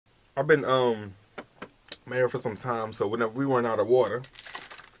I've been married for some time, so whenever we run out of water,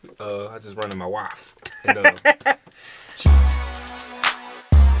 I just run to my wife. And,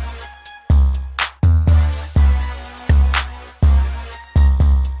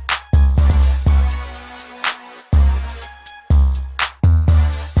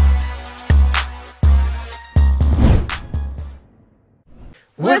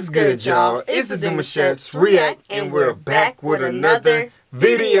 What's good, y'all? It's the Demouchets React, and we're back with another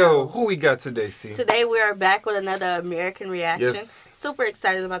video. Who we got today, C? Today we are back with another American reaction. Yes. Super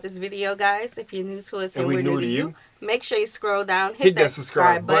excited about this video, guys. If you're new to us and we we're new to you, make sure you scroll down, hit that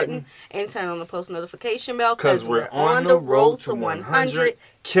subscribe button, and turn on the post notification bell because we're on the road to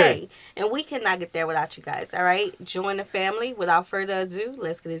 100K. And we cannot get there without you guys, all right? Join the family. Without further ado,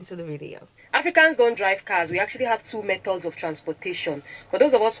 let's get into the video. Africans don't drive cars. We actually have two methods of transportation. For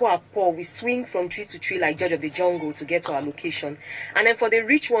those of us who are poor, we swing from tree to tree like Judge of the Jungle to get to our location. And then for the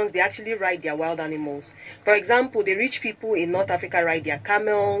rich ones, they actually ride their wild animals. For example, the rich people in North Africa ride their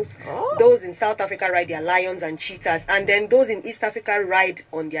camels. Those in South Africa ride their lions and cheetahs. And then those in East Africa ride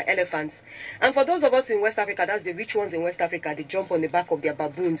on their elephants. And for those of us in West Africa, that's the rich ones in West Africa, they jump on the back of their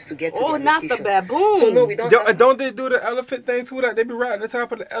baboons to get to their not location. the baboons. So no, we don't. Don't they do the elephant thing too? Like they be riding the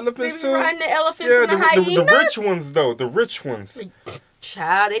top of the elephants too? The elephants yeah, and the hyenas? the rich ones though, the rich ones.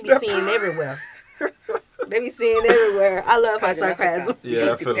 Child, they be seeing everywhere. They be seeing everywhere. I love her sarcasm. Yeah,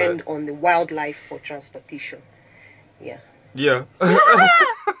 just depend on the wildlife for transportation. Yeah. Yeah.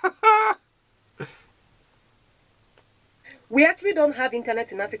 We actually don't have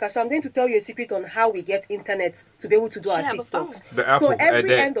internet in Africa, so I'm going to tell you a secret on how we get internet to be able to do our TikToks. So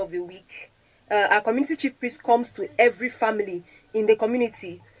every end of the week, our community chief priest comes to every family in the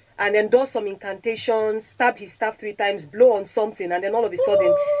community and then does some incantations, stab his staff 3 times, blow on something, and then all of a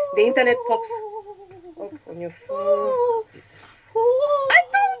sudden, the internet pops up on your phone. I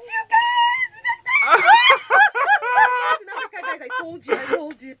told you guys! In Africa, guys, I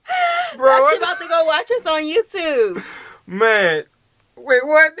told you. Bro, now she about to go watch us on YouTube. Man. Wait,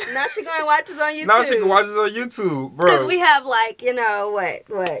 what? Now she gonna watch us on YouTube. Now she can watch us on YouTube, bro. Because we have like, you know, what,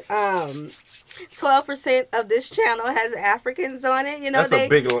 12% of this channel has Africans on it. You know, they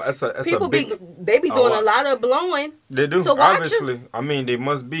be doing a lot of blowing. They do, so obviously. I mean, they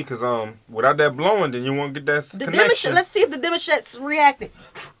must be, because without that blowing, then you won't get that connection. Let's see if the Demouchets reacted.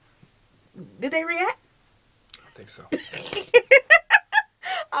 Did they react? I think so.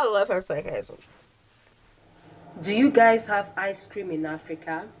 I love her sarcasm. Do you guys have ice cream in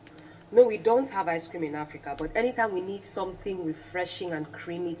Africa? No, we don't have ice cream in Africa, but anytime we need something refreshing and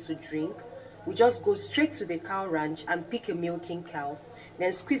creamy to drink, we just go straight to the cow ranch and pick a milking cow,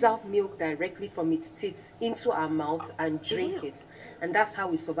 then squeeze out milk directly from its teats into our mouth and drink it. And that's how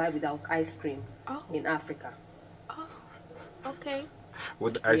we survive without ice cream in Africa. Oh, okay.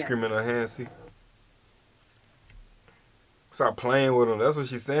 With the ice cream in her hand, see? Stop playing with them. That's what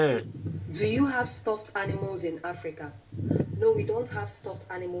she's saying. Do you have stuffed animals in Africa? No, we don't have stuffed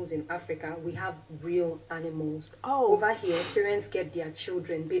animals in Africa. We have real animals. Over here, parents get their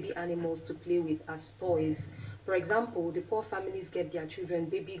children, baby animals, to play with as toys. For example, the poor families get their children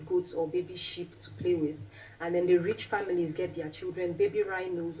baby goats or baby sheep to play with. And then the rich families get their children baby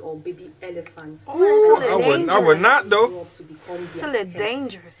rhinos or baby elephants. I would not, though. It's a little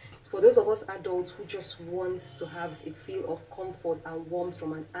dangerous. For those of us adults who just want to have a feel of comfort and warmth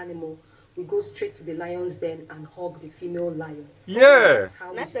from an animal, we go straight to the lion's den and hug the female lion. Yeah.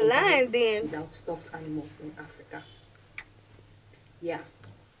 Not the lion's den. Without stuffed animals in Africa. Yeah.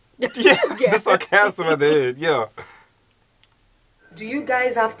 Yeah, the sarcasm at the end, yeah. Do you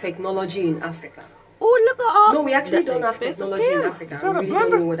guys have technology in Africa? Oh, look at all. No, we actually don't have technology in Africa. We really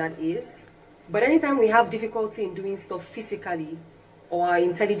don't know what that is. But anytime we have difficulty in doing stuff physically, or our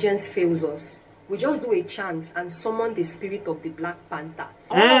intelligence fails us, we just do a chant and summon the spirit of the Black Panther.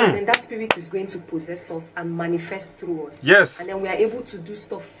 And then that spirit is going to possess us and manifest through us. Yes. And then we are able to do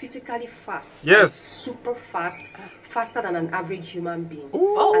stuff physically fast. Yes. Like super fast, faster than an average human being.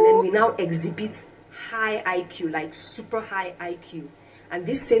 And then we now exhibit high IQ, like super high IQ. And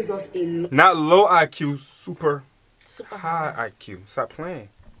this saves us a lot. Not low IQ, super high IQ. Stop playing.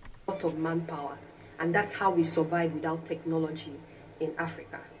 Lot of manpower. And that's how we survive without technology in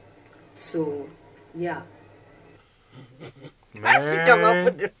Africa. So, yeah. Man, come up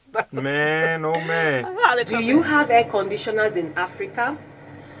with this stuff. Man, oh man. Do you have air conditioners in Africa?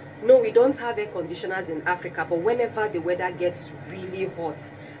 No, we don't have air conditioners in Africa, but whenever the weather gets really hot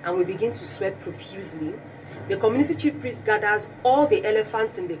and we begin to sweat profusely, the community chief priest gathers all the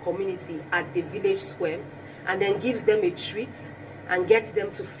elephants in the community at the village square and then gives them a treat and gets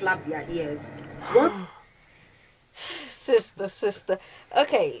them to flap their ears. What? Sister.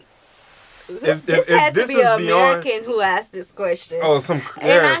 Okay. This had to be an American who asked this question. Oh,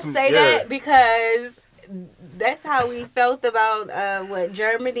 and I say that because that's how we felt about what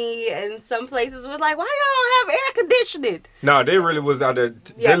Germany and some places was like. Why y'all don't have air conditioning? No, they really was out there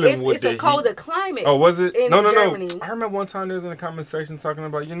dealing with it. It's a colder climate. Oh, was it? No. Germany. I remember one time they was in a comment section talking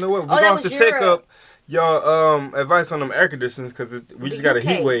about, you know what, we're gonna have to take up your advice on them air conditioners because we just got a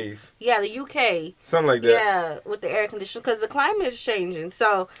heat wave. Yeah, the UK. Something like that. Yeah, with the air conditioner because the climate is changing.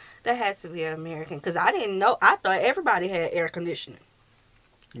 So that had to be an American because I didn't know. I thought everybody had air conditioning.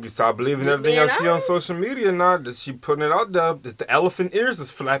 You stop believing everything I see on social media now. That she putting it out there. The elephant ears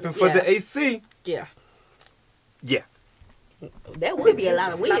is flapping for the AC. Yeah. Yeah. That would be a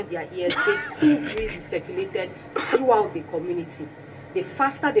lot of wind. Their ears, the cool breeze is circulated throughout the community. The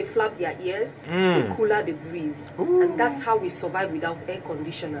faster they flap their ears, the cooler the breeze. Ooh. And that's how we survive without air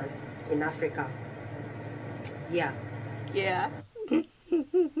conditioners in Africa. Yeah. Yeah.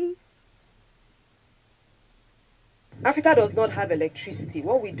 Africa does not have electricity.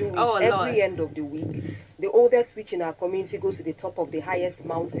 What we do is every end of the week, the oldest witch in our community goes to the top of the highest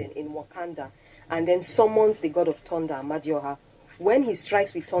mountain in Wakanda and then summons the god of thunder, Amadioha. When he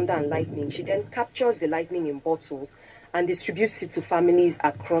strikes with thunder and lightning, she then captures the lightning in bottles and distributes it to families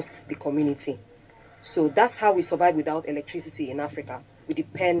across the community. So that's how we survive without electricity in Africa. We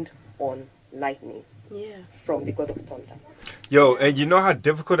depend on lightning from the god of thunder. Yo, and you know how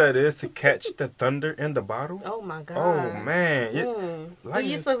difficult that is to catch the thunder in the bottle? Oh my God. Oh man. Do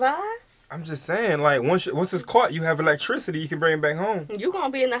you survive? I'm just saying, like once it's caught, you have electricity, you can bring it back home. You're gonna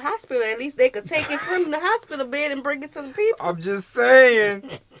be in the hospital. At least they could take it from the hospital bed and bring it to the people. I'm just saying.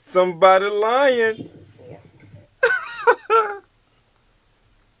 Somebody lying.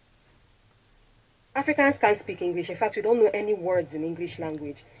 Africans can't speak English. In fact, we don't know any words in English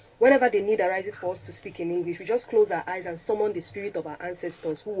language. Whenever the need arises for us to speak in English, we just close our eyes and summon the spirit of our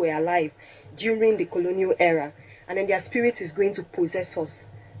ancestors who were alive during the colonial era. And then their spirit is going to possess us.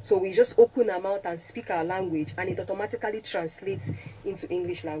 So we just open our mouth and speak our language, and it automatically translates into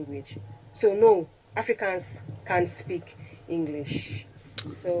English language. So no, Africans can't speak English.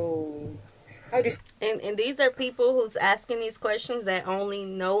 So how do you... And these are people who's asking these questions that only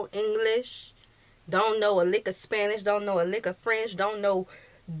know English, don't know a lick of Spanish, don't know a lick of French, don't know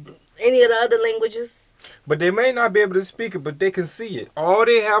any of the other languages. But they may not be able to speak it, but they can see it. All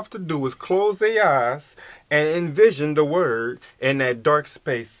they have to do is close their eyes and envision the word in that dark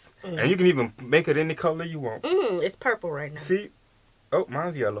space. And you can even make it any color you want. It's purple right now. See? Oh,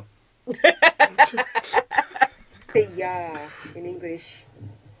 mine's yellow. Say yeah in English.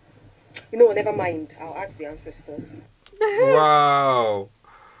 You know, never mind. I'll ask the ancestors. Wow.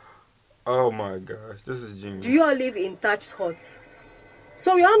 Oh my gosh, this is genius. Do you all live in thatched huts?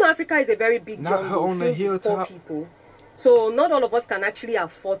 So we all know Africa is a very big jungle filled with poor people. So not all of us can actually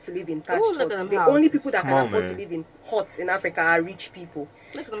afford to live in thatched huts. The only people that can afford to live in huts in Africa are rich people.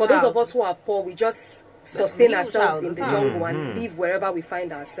 For those of us who are poor, we just sustain ourselves in the jungle and live wherever we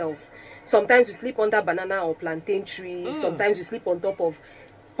find ourselves. Sometimes we sleep under banana or plantain trees. Sometimes we sleep on top of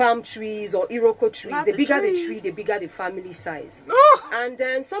palm trees or iroko trees. The bigger the tree, the bigger the family size. And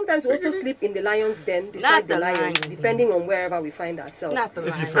then sometimes we also sleep in the lion's den beside the lions, depending on wherever we find ourselves.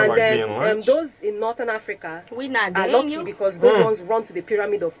 And then those in northern Africa are lucky because those ones run to the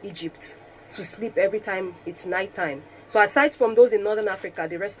pyramid of Egypt to sleep every time it's nighttime. So aside from those in northern Africa,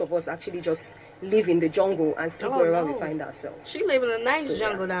 the rest of us actually just live in the jungle and sleep wherever we find ourselves. She live in a nice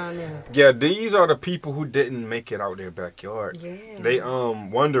jungle down there. Yeah, these are the people who didn't make it out their backyard. Yeah. They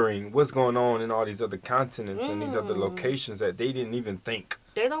wondering what's going on in all these other continents and these other locations that they didn't even think.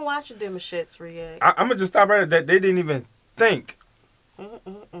 They don't watch the Demouchets react. I'm gonna just stop right at that. They didn't even think.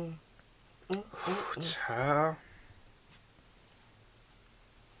 Child.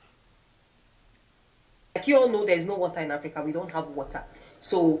 Like you all know, there is no water in Africa. We don't have water.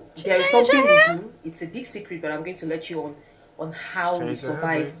 So there is something we do. It's a big secret, but I'm going to let you on how we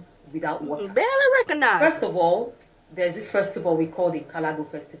survive without water. Barely recognize. First of all, there's this festival we call the Kalago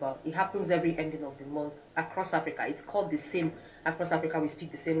Festival. It happens every ending of the month across Africa. It's called the same. Across Africa, we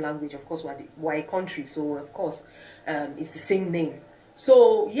speak the same language. Of course, we're a country, so of course, it's the same name.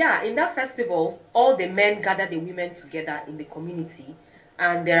 So yeah, in that festival, all the men gather the women together in the community.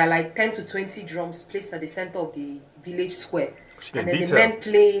 And there are like 10 to 20 drums placed at the center of the village square. And then the men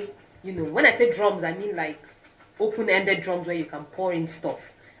play, you know, when I say drums, I mean like open-ended drums where you can pour in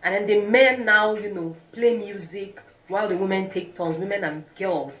stuff. And then the men now, you know, play music while the women take turns, women and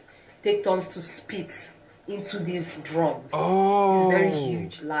girls take turns to spit into these drums. These very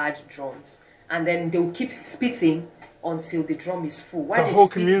huge, large drums. And then they'll keep spitting until the drum is full. While the whole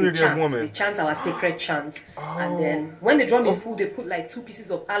community of women. They chant our sacred chant. And then when the drum is full, they put like 2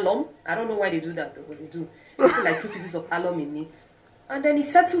 pieces of alum. I don't know why they do that, but they do. They put like 2 pieces of alum in it. And then it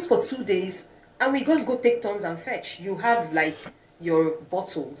settles for 2 days. And we just go take turns and fetch. You have like your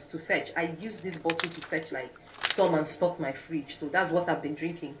bottles to fetch. I use this bottle to fetch like some and stock my fridge. So that's what I've been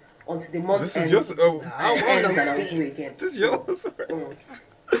drinking until the month This is yours. Oh, ends and I'll do it again. This is yours.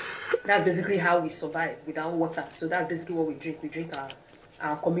 That's basically how we survive without water. So that's basically what we drink. We drink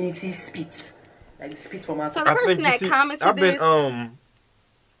our community spits, like the spits from our. So the person that commented this,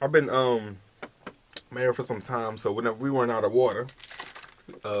 I've been married for some time. So whenever we run out of water,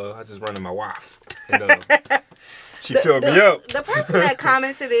 I just run to my wife, and she filled me up. The person that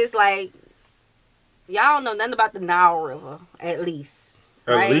commented is like, y'all don't know nothing about the Nile River, at least.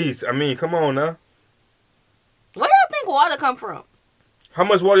 At least, I mean, come on now. Where y'all think water come from? How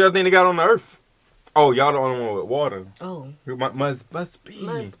much water y'all think they got on the earth? Oh, y'all don't know with water. Oh. Must be.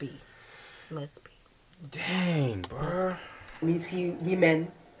 Dang, bro. Community women.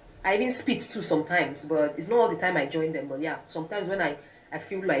 I even spit too sometimes, but it's not all the time I join them. But yeah, sometimes when I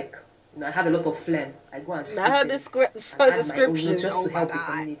feel like I have a lot of phlegm, I go and spit. I heard description just to help the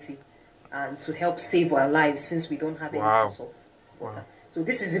community and to help save our lives since we don't have any source of water. Wow. So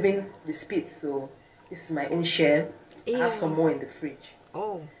this is even the spit. So this is my own share. I have some more in the fridge.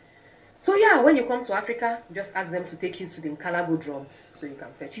 Oh. So yeah, when you come to Africa, just ask them to take you to the Nkalago drums so you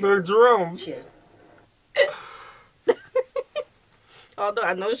can fetch the drums. Cheers. Although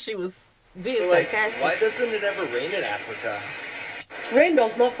I know she was being sarcastic. Why doesn't it ever rain in Africa? Rain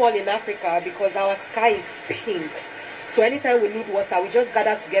does not fall in Africa because our sky is pink. So anytime we need water, we just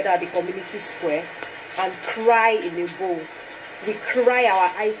gather together at the community square and cry in a bowl. We cry our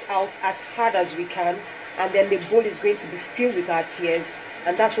eyes out as hard as we can, and then the bowl is going to be filled with our tears,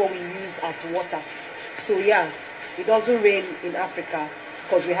 and that's what we use as water. So yeah, it doesn't rain in Africa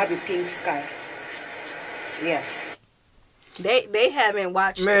because we have a pink sky. Yeah. They haven't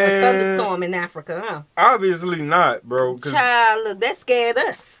watched a thunderstorm in Africa, huh? Obviously not, bro. Child, look, that scared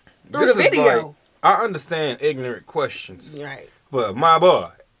us. Through video. Like, I understand ignorant questions. Right. But my boy,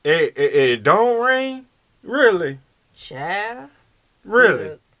 it don't rain? Really? Child.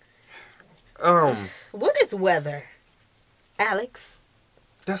 Really? Look. What is weather? Alex?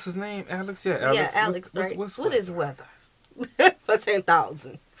 That's his name, Alex? Yeah, Alex. Yeah, Alex, right. What is weather? For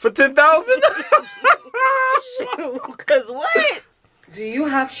 10,000. For 10,000? Because what? Do you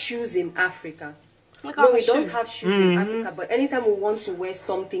have shoes in Africa? No, we don't have shoes in Africa, but anytime we want to wear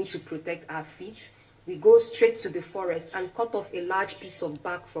something to protect our feet, we go straight to the forest and cut off a large piece of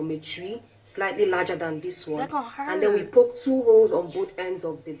bark from a tree, slightly larger than this one. That's gonna hurt. And then we poke 2 holes on both ends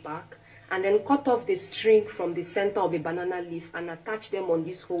of the bark, and then cut off the string from the center of a banana leaf and attach them on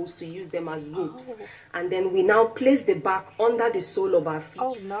these holes to use them as ropes. And then we now place the bark under the sole of our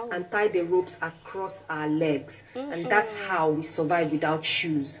feet and tie the ropes across our legs. And that's how we survive without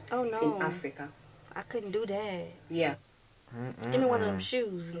shoes in Africa. I couldn't do that. Yeah. Give me one of them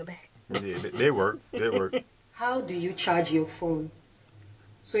shoes in the back. Yeah, they work. They work. How do you charge your phone?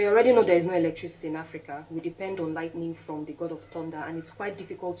 So you already know there is no electricity in Africa. We depend on lightning from the god of thunder, and it's quite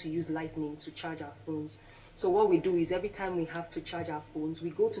difficult to use lightning to charge our phones. So what we do is every time we have to charge our phones,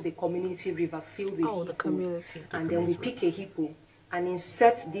 we go to the community river filled with hippos, and then we pick a hippo and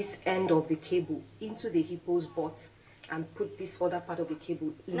insert this end of the cable into the hippo's butt and put this other part of the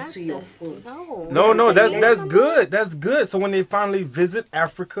cable into your phone. No, that's good. That's good. So when they finally visit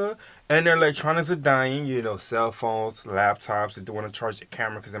Africa and their electronics are dying, you know, cell phones, laptops, if they want to charge their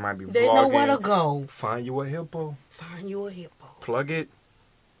camera because they might be vlogging. They know where to go. Find you a hippo. Find you a hippo. Plug it.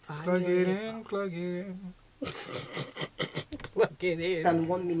 Plug it in. Plug it in. In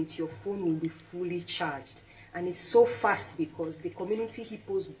 1 minute, your phone will be fully charged. And it's so fast because the community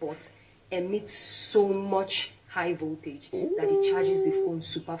hippo's butt emits so much high voltage that it charges the phone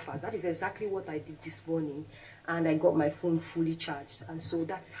super fast. That is exactly what I did this morning, and I got my phone fully charged. And so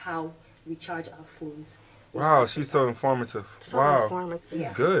that's how we charge our phones. Wow, she's so informative. She's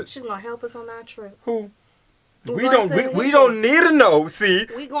good. She's gonna help us on our trip. Who? We don't need to know. See,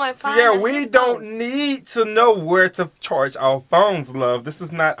 we going to find we don't need to know where to charge our phones, love. This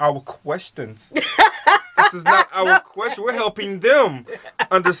is not our questions. This is not our question. We're helping them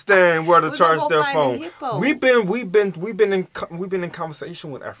understand where to charge their phone. We've been in conversation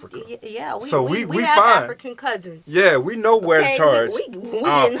with Africa. Yeah, we have fine. African cousins. Yeah, we know where to charge. We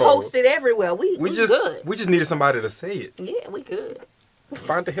didn't host it everywhere. We good. We just needed somebody to say it. Yeah, we good.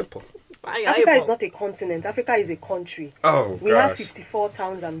 Find the hippo. Africa is not a continent. Africa is a country. Oh, we have 54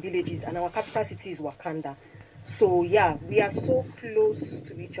 towns and villages, and our capital city is Wakanda. So yeah, we are so close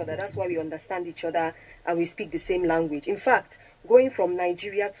to each other. That's why we understand each other and we speak the same language. In fact, going from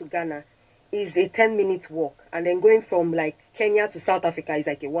Nigeria to Ghana is a 10-minute walk, and then going from like Kenya to South Africa is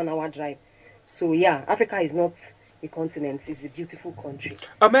like a 1-hour drive. So yeah, Africa is not a continent, it's a beautiful country.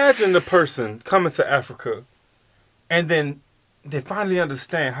 Imagine the person coming to Africa and then they finally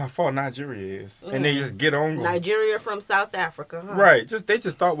understand how far Nigeria is, and they just get on. Nigeria from South Africa, huh? Right? They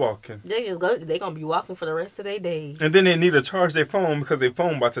just start walking. They gonna be walking for the rest of their days. And then they need to charge their phone because their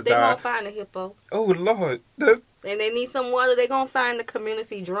phone about to die. They gonna find a hippo. Oh Lord! And they need some water. They gonna find the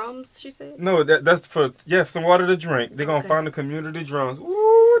community drums. She said. No, that's for some water to drink. They gonna find the community drums.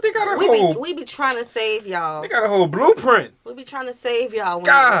 Ooh, they got a whole. We be trying to save y'all. They got a whole blueprint. We be trying to save y'all.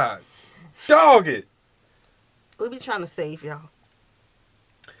 God, dog it. We be trying to save y'all.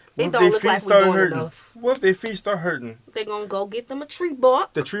 It don't look like we're doing enough. What if their feet start hurting? They're going to go get them a tree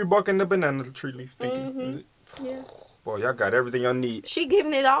bark. The tree bark and the banana tree leaf. Yeah. Boy, y'all got everything y'all need. She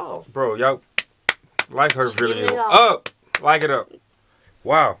giving it all. Bro, y'all like her video. Up. Like it up.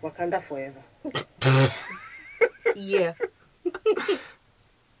 Wow. Wakanda forever. Yeah.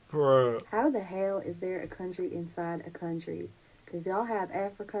 Bro. How the hell is there a country inside a country? Because y'all have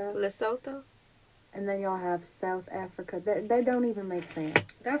Africa. Lesotho. And then y'all have South Africa. They don't even make sense.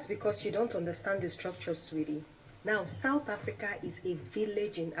 That's because you don't understand the structure, sweetie. Now, South Africa is a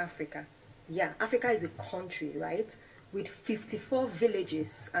village in Africa. Yeah, Africa is a country, right? With 54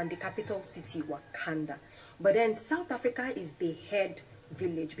 villages and the capital city, Wakanda. But then South Africa is the head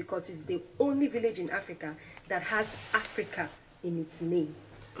village because it's the only village in Africa that has Africa in its name.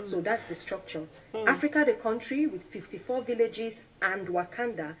 So that's the structure. Africa, the country with 54 villages and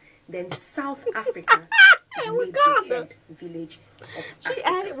Wakanda. Then South Africa is made the head village of Africa. She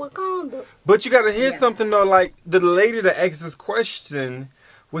added Wakanda. But you gotta hear something though, like the lady that asked this question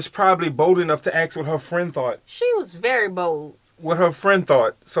was probably bold enough to ask what her friend thought. She was very bold. What her friend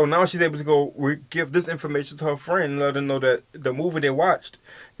thought. So now she's able to go give this information to her friend and let her know that the movie they watched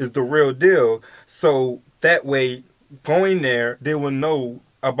is the real deal. So that way, going there, they will know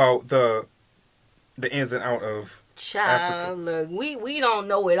about the ins and outs of Child, look, we don't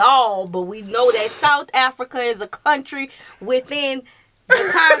know it all, but we know that South Africa is a country within the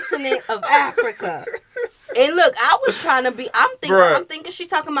continent of Africa. And look, I was trying to be. I'm thinking she's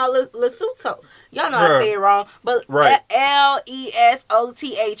talking about Lesotho. Y'all know I say it wrong, but Lesotho.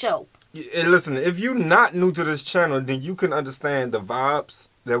 Listen, if you're not new to this channel, then you can understand the vibes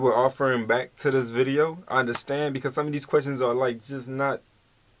that we're offering back to this video. I understand because some of these questions are like just not.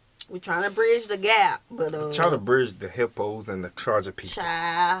 We're trying to bridge the gap, but trying to bridge the hippos and the charger pieces.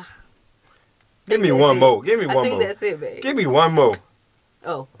 Child. Give me one more. Give me one more. I think that's it, babe. Give me one more.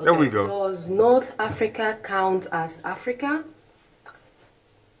 Oh, okay. There we go. Does North Africa count as Africa?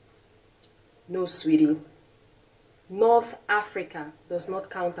 No, sweetie. North Africa does not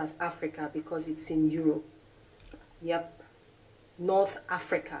count as Africa because it's in Europe. Yep. North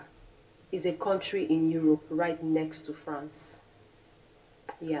Africa is a country in Europe right next to France.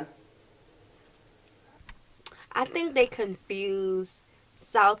 Yeah. I think they confuse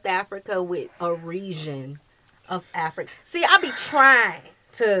South Africa with a region of Africa. See, I be trying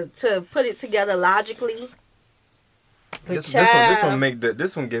to put it together logically.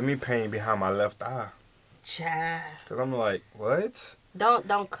 This one give me pain behind my left eye. Child. Cause I'm like, what?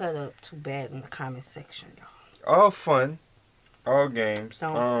 Don't cut up too bad in the comment section, y'all. All fun. All games.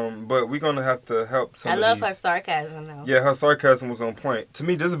 But we're gonna have to help some. I love her sarcasm though. Yeah, her sarcasm was on point. To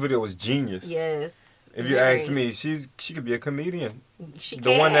me, this video was genius. Yes. If you ask me, she could be a comedian. She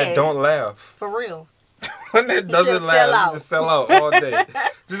the one that don't laugh. For real. One that doesn't laugh. Just sell out all day.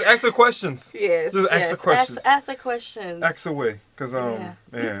 Just ask her questions. Yes. Just ask her questions. Ask her questions. Ask away. Cause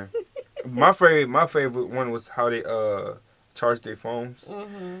yeah. my favorite one was how they charge their phones.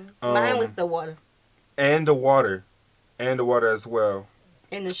 Mine was the water. And the water. And the water as well.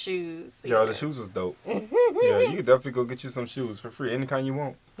 And the shoes. Yeah, the shoes was dope. Yeah, you could definitely go get you some shoes for free. Any kind you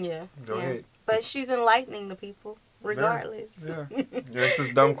want. Yeah. Go ahead. But she's enlightening the people, regardless. Yeah. It's just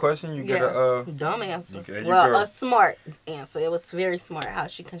a dumb question. You get a... dumb answer. A smart answer. It was very smart how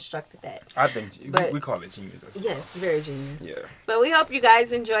she constructed that. I think we call it genius. Yes, very genius. Yeah. But we hope you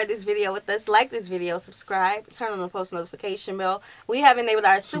guys enjoyed this video with us. Like this video, subscribe, turn on the post notification bell. We have enabled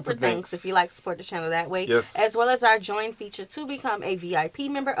our super thanks if you like to support the channel that way. Yes. As well as our join feature to become a VIP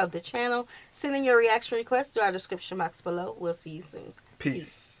member of the channel. Send in your reaction requests through our description box below. We'll see you soon.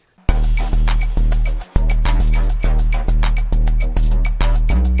 Peace.